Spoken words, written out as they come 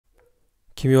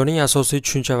Kimyoning asosiy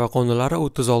tushuncha va qonunlari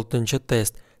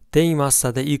 36-test. Teng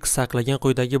massada x saqlagan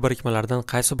quyidagi birikmalardan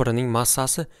qaysi birining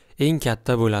massasi eng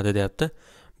katta bo'ladi deyapti.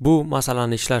 Bu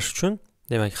masalani ishlash uchun,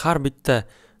 demak, har bitta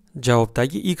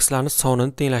javobdagi x larni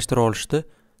sonini tenglashtirib olishni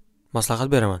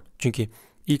maslahat beraman. Chunki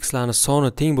x larni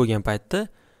soni teng bo'lgan paytda,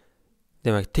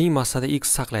 demak, teng massada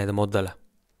x saqlaydi moddalar.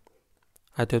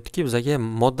 Aytayaptiki, bizga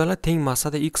moddalar teng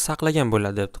massada x saqlagan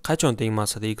bo'ladi debdi. Qachon teng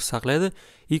massada x saqlaydi?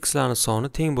 X larning soni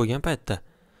teng bo'lgan paytda.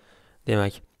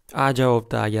 Demak, A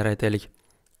javobda agar aytaylik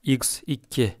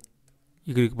x2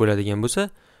 y bo'ladigan bo'lsa,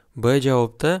 B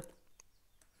javobda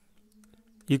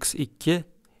x2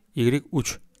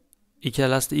 y3.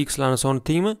 Ikkalasida x larning soni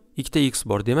tengmi? Ikkita x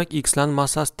bor. Demak, x larning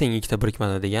massasi teng ikkita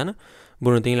birikmada degani.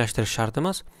 Buni tenglashtirish shart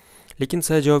emas. Lekin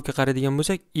C javobga qaraydigan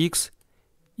bo'lsak, x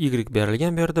y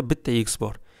berilgan, bu yerda bitta x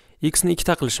bor. X ni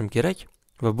ikkita qilishim kerak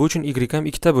va bu uchun y ham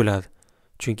ikkita bo'ladi.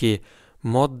 Chunki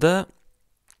modda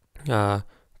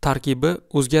tarkibi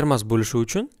o'zgarmas bo'lishi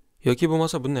uchun yoki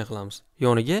bo'lmasa bunday qilamiz.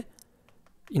 Yoniga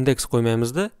indeks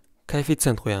qo'ymaymizda,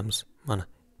 koeffitsient qo'yamiz. Mana,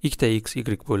 ikkita x y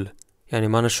bo'ldi. Ya'ni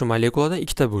mana shu molekulada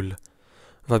ikkita bo'ldi.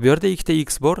 Va bu yerda ikkita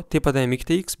x bor, tepada ham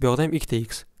ikkita x, bu yoqda ham ikkita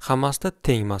x. Hammasida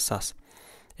teng massasi.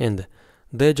 Endi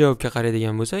D javobga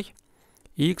qaraydigan bo'lsak,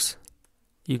 x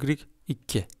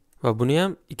y2 va buni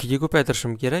ham 2 ga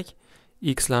ko'paytirishim kerak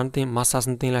x larning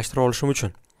massasini tenglashtira olishim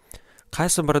uchun.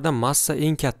 Qaysi birida massa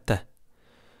eng katta?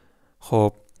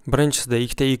 Xo'p, birinchisida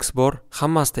ikkita x bor,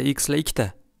 hammasida x lar ikkita.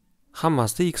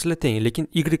 Hammasida x lar teng, lekin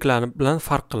y lar bilan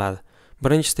farq qiladi.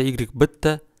 Birinchisida y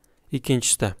bitta,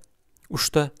 ikkinchisida 3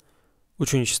 ta,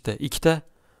 uchinchisida 2 ta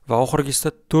va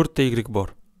oxirgisida 4 ta y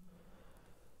bor.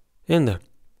 Endi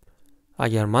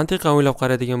agar mantiqan o'ylab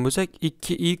qaraydigan bo'lsak,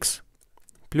 2x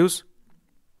plus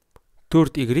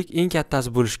 4y eng kattasi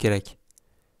bo'lishi kerak.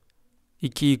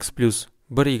 2x plus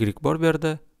 1y bor bu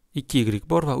yerda, 2y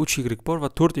bor va 3y bor va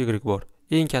 4y bor.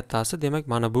 Eng kattasi, demak,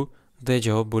 mana bu D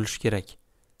javob bo'lishi kerak.